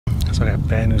So I got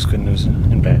bad news, good news,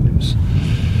 and bad news.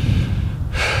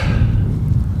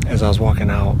 As I was walking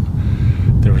out,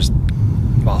 there was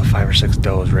about 5 or 6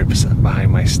 does right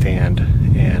behind my stand,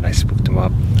 and I spooked them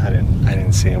up. I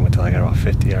didn't see them until I got about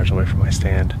 50 yards away from my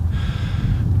stand,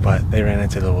 but they ran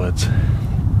into the woods.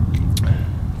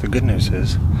 The good news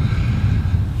is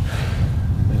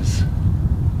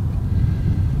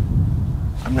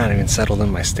I'm not even settled in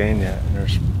my stand yet.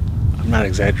 I'm not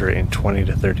exaggerating, 20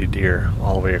 to 30 deer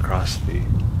all the way across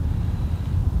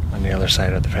on the other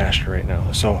side of the pasture right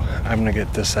now. So I'm gonna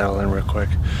get this settled in real quick.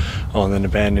 Oh, and then the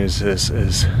bad news is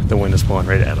the wind is blowing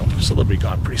right at them, so they'll be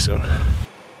gone pretty soon.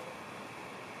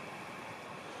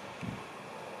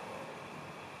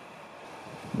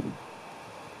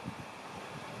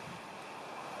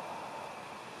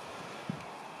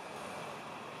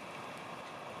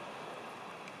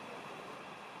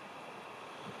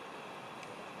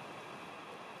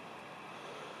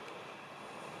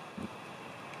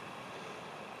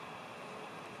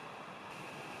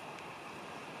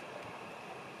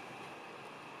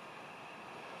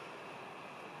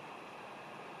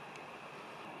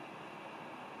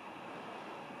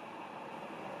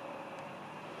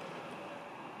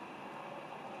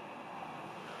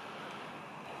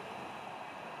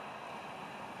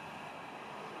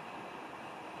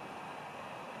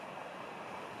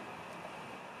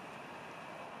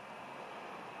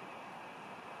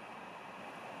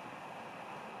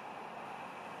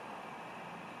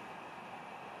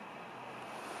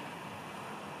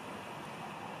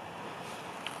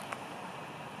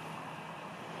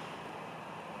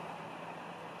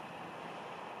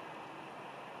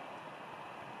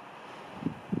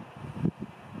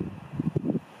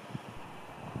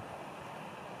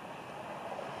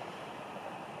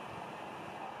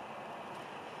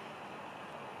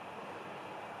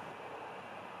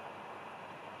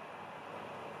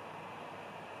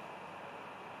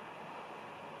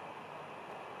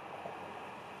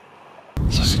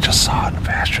 So as you just saw in the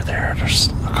pasture there's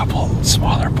a couple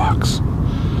smaller bucks.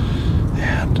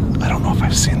 And I don't know if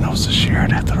I've seen those this year.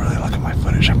 I'd have to really look at my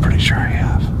footage. I'm pretty sure I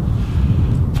have.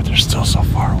 But they're still so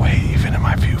far away. Even in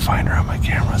my viewfinder on my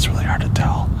camera, it's really hard to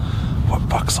tell what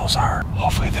bucks those are.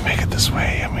 Hopefully they make it this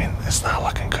way. I mean, it's not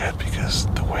looking good because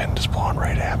the wind is blowing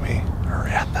right at me, or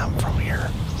at them from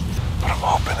here. But I'm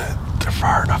hoping that they're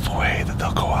far enough away that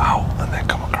they'll go out and then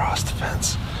come across the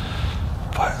fence.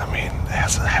 But I mean, it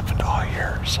hasn't happened all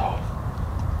year, so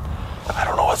I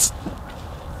don't know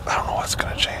what's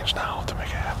gonna change now to make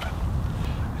it happen.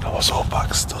 You know, those old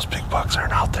bucks, those big bucks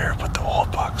aren't out there, but the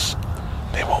old bucks,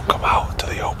 they won't come out into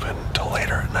the open until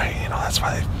later at night. You know, that's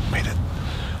why they've made it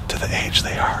to the age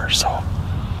they are. So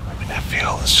I mean, that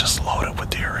field is just loaded with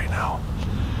deer right now.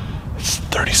 It's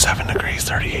 37 degrees,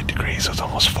 38 degrees, so it's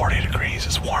almost 40 degrees.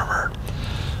 It's warmer.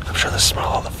 I'm sure the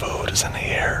smell of the food is in the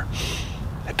air.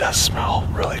 It does smell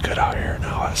really good out here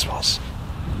now. It smells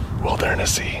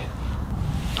wildernessy.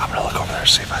 I'm gonna look over there and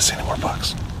see if I see any more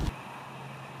bucks.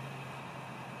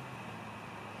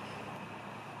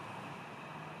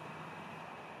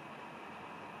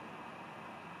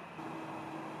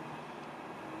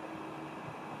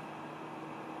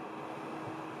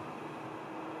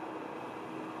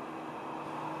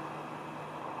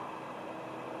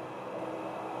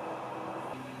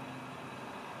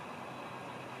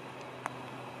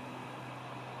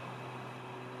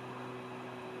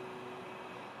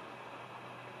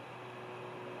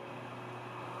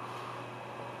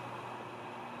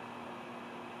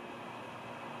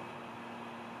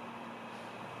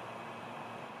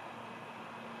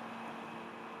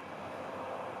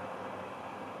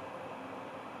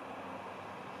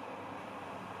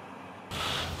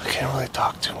 I can't really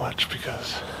talk too much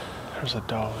because there's a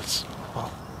doe that's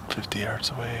about 50 yards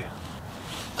away.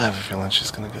 I have a feeling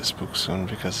she's gonna get spooked soon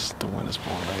because the wind is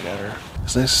blowing right at her.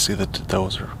 It's nice to see that the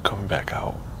does are coming back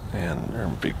out and they're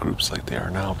in big groups like they are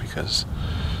now because,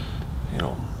 you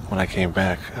know, when I came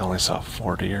back I only saw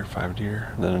 4 deer, 5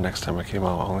 deer, and then the next time I came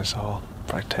out I only saw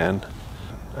probably 10.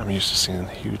 I'm used to seeing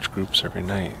huge groups every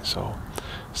night, so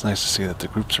it's nice to see that the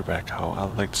groups are back out.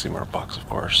 I'd like to see more bucks, of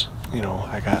course. You know,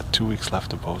 I got 2 weeks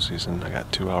left of bow season. I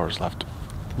got 2 hours left of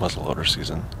muzzleloader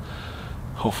season.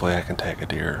 Hopefully I can tag a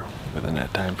deer within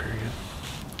that time period.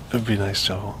 It would be nice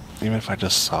though, even if I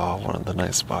just saw one of the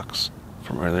nice bucks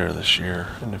from earlier this year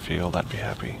in the field, I'd be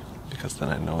happy. Because then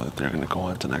I know that they're going to go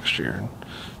on to next year and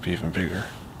be even bigger.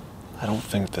 I don't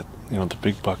think that, you know, the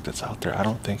big buck that's out there, I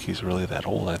don't think he's really that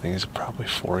old. I think he's probably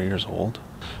 4 years old.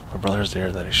 My brother's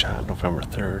deer that he shot November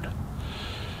 3rd,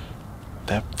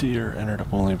 that deer ended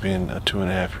up only being a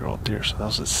 2.5-year-old deer, so that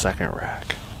was his second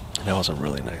rack. And that was a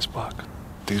really nice buck.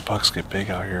 These bucks get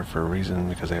big out here for a reason,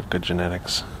 because they have good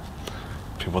genetics.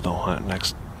 people don't hunt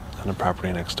on the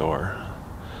property next door,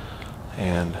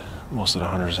 and most of the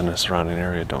hunters in the surrounding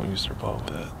area don't use their bow.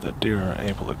 The deer are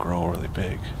able to grow really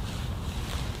big.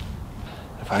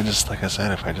 Like I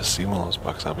said, if I just see one of those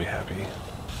bucks, I'll be happy.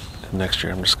 And next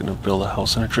year I'm just gonna build a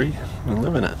house in a tree and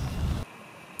live in it.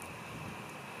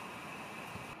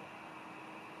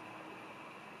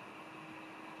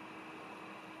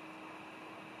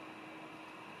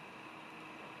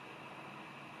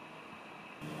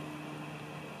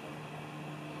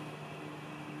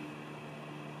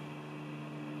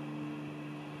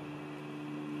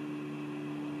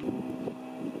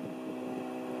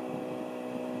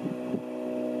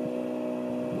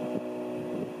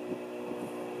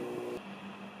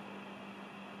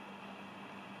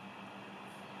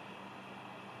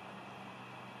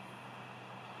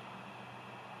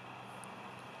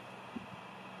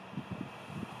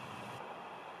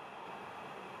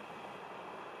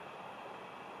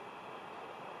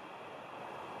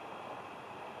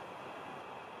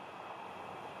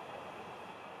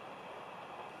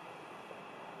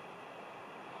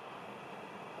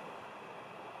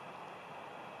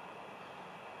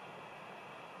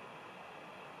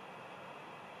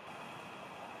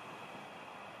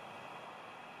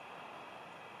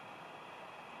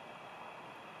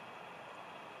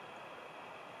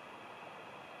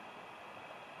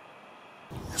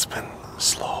 It's been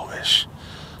slowish,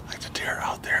 like the deer are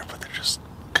out there, but they're just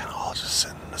kind of all just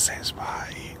sitting in the same spot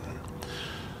eating.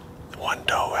 One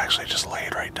doe actually just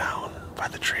laid right down by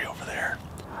the tree over there.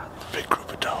 The big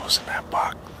group of does and that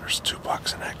buck, there's 2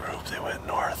 bucks in that group. They went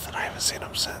north and I haven't seen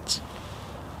them since.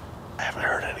 I haven't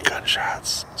heard any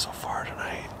gunshots so far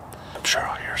tonight. I'm sure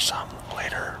I'll hear some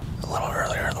later. A little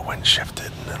earlier the wind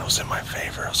shifted and it was in my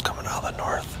favor. It was coming out of the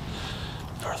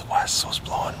northwest, so it was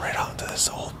blowing right out into this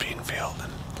old bean field,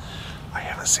 and I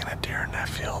haven't seen a deer in that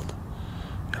field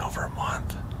in over a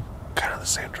month. Kind of the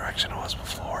same direction it was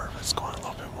before, but it's going a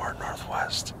little bit more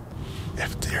northwest.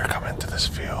 If deer come into this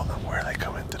field and where they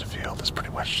come into the field is pretty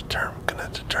much gonna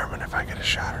determine if I get a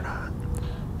shot or not.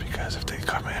 Because if they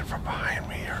come in from behind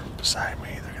me or beside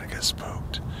me, they're gonna get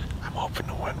spooked. I'm hoping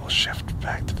the wind will shift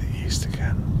back to the east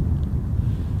again.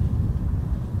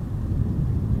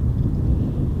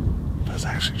 But it's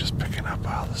actually just picking up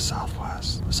out of the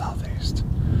southeast.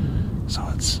 So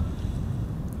it's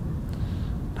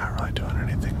not really doing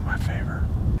anything in my favor.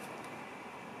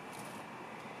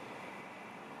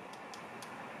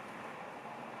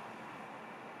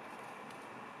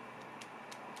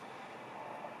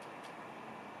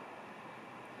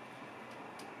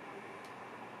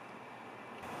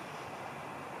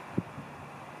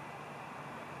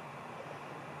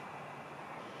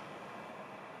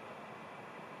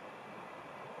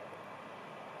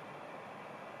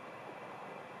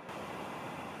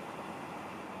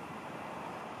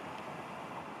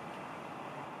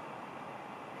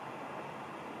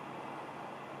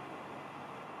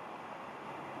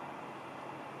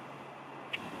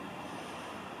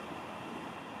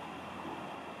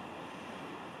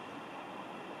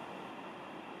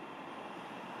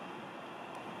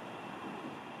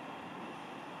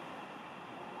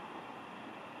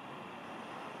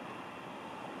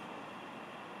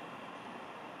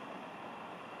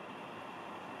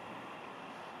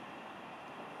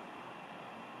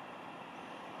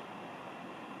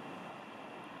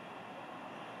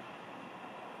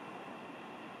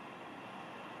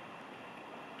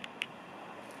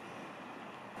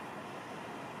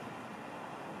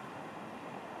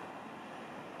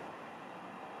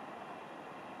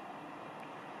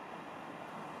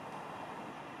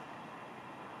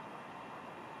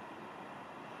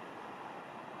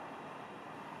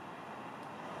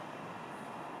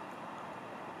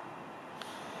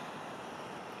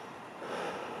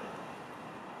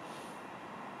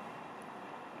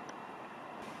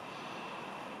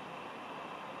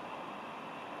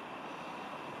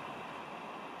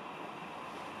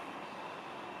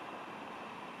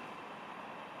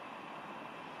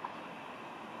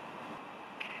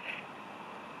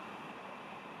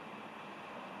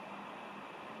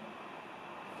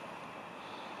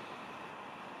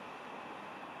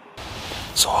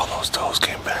 So all those does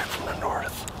came back from the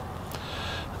north.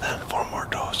 And then 4 more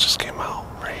does just came out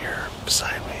right here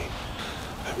beside me.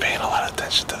 I've been paying a lot of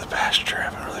attention to the pasture. I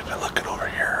haven't really been looking over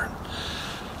here.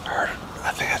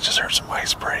 I think I just heard some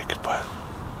ice break, but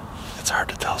it's hard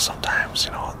to tell sometimes,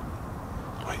 you know,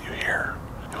 what you hear.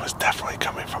 It was definitely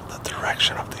coming from the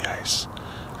direction of the ice.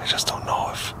 I just don't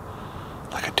know if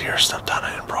like a deer stepped on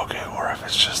it and broke it, or if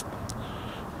it's just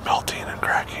melting and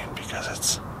cracking, because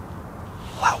it's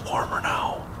a lot warmer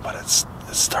now, but it's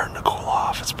starting to cool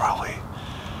off. It's probably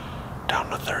down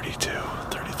to 32,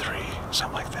 33.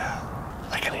 something like that.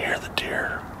 I can hear the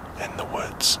deer in the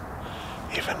woods,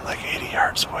 even like 80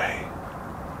 yards away,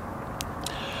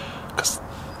 because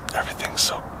everything's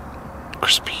so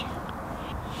crispy.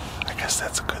 I guess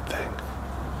that's a good thing.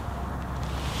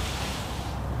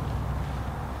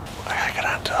 I gotta get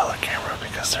onto the other camera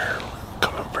because they're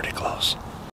coming pretty close.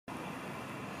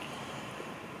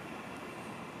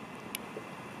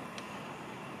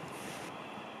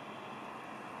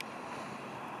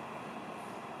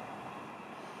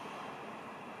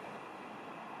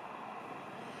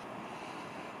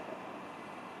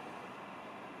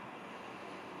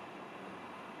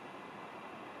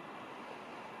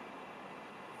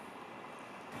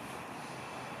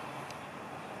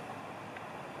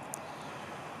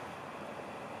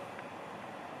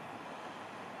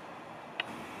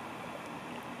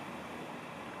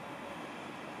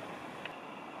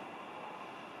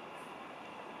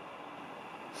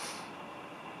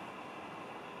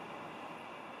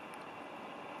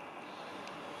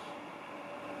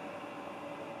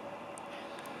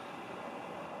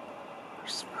 They're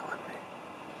smelling me.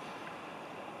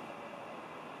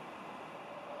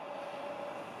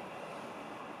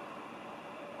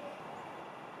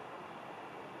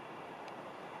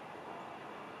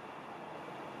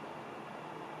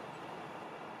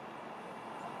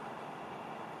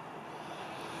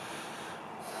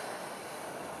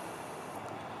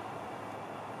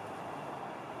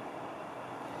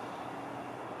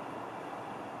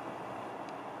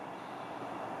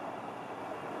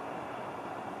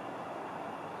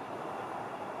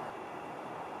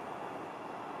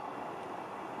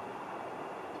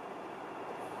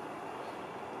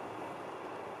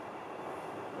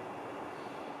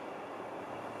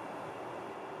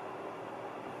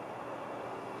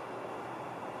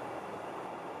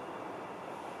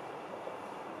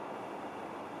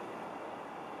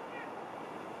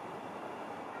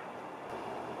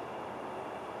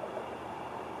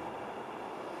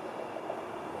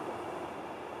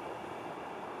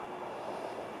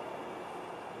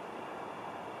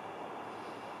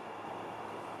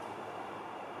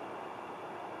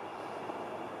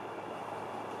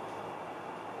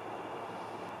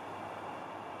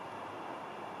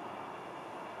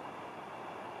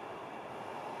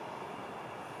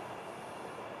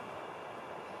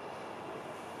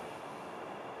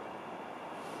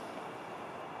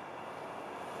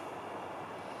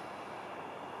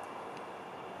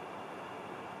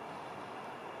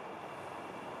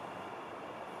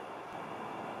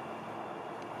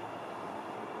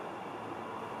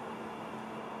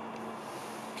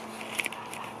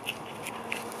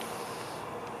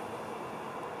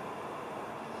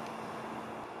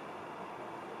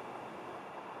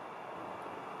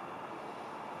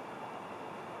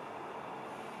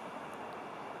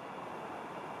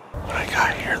 When I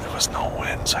got here, there was no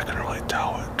wind, so I couldn't really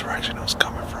tell what direction it was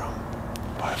coming from.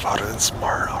 But if I would have been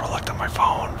smart, I would have looked at my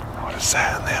phone. I would have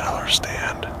sat in that other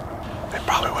stand. They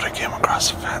probably would have came across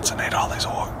the fence and ate all these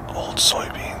old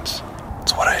soybeans.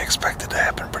 So what I expected to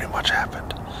happen pretty much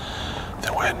happened.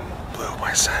 The wind blew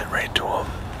my scent right to them.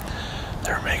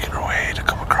 They were making their way to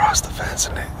come across the fence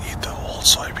and eat the old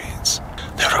soybeans.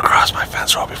 They would have crossed my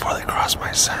fence row before they crossed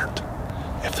my scent.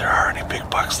 If there are any big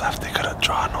bucks left, they could have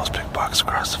drawn those big bucks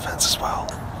across the fence as well.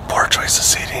 Poor choice of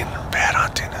seating, bad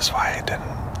hunting is why I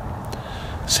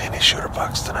didn't see any shooter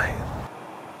bucks tonight.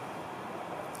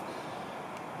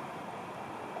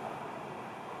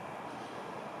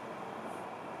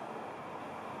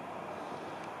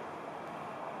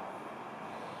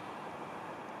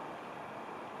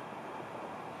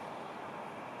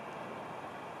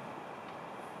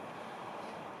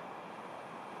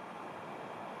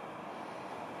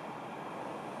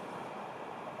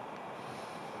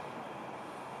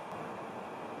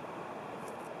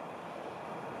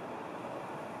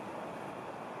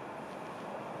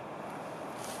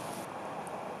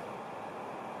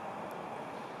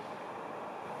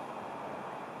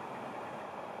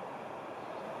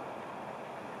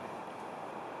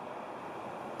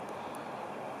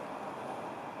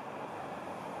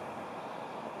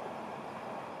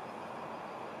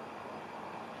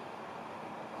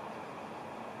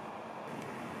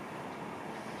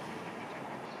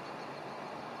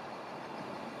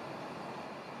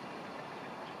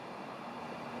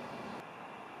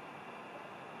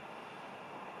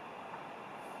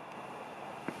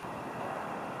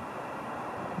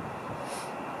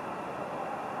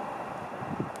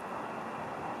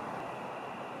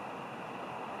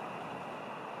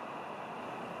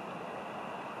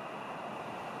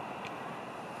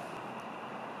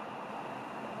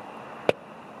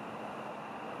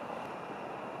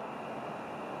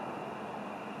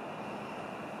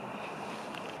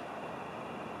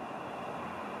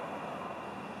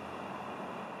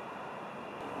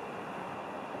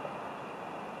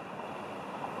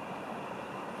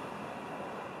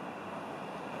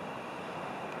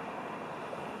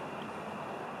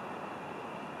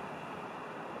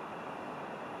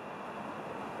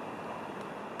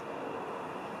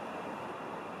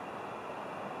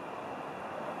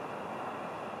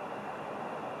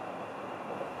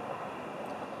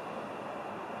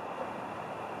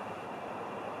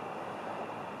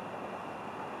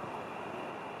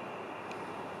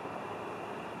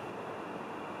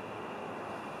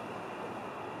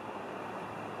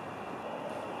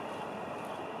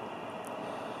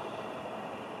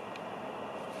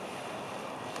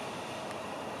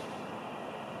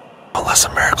 unless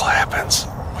a miracle happens,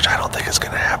 which I don't think is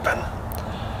going to happen,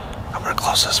 I'm going to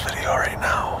close this video right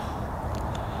now.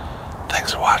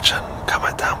 Thanks for watching.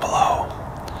 Comment down below.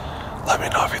 Let me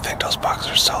know if you think those bugs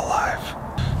are still alive.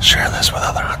 Share this with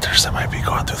other hunters that might be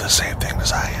going through the same thing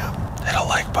as I am. Hit a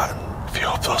like button if you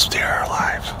hope those deer are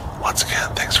alive. Once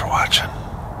again, thanks for watching.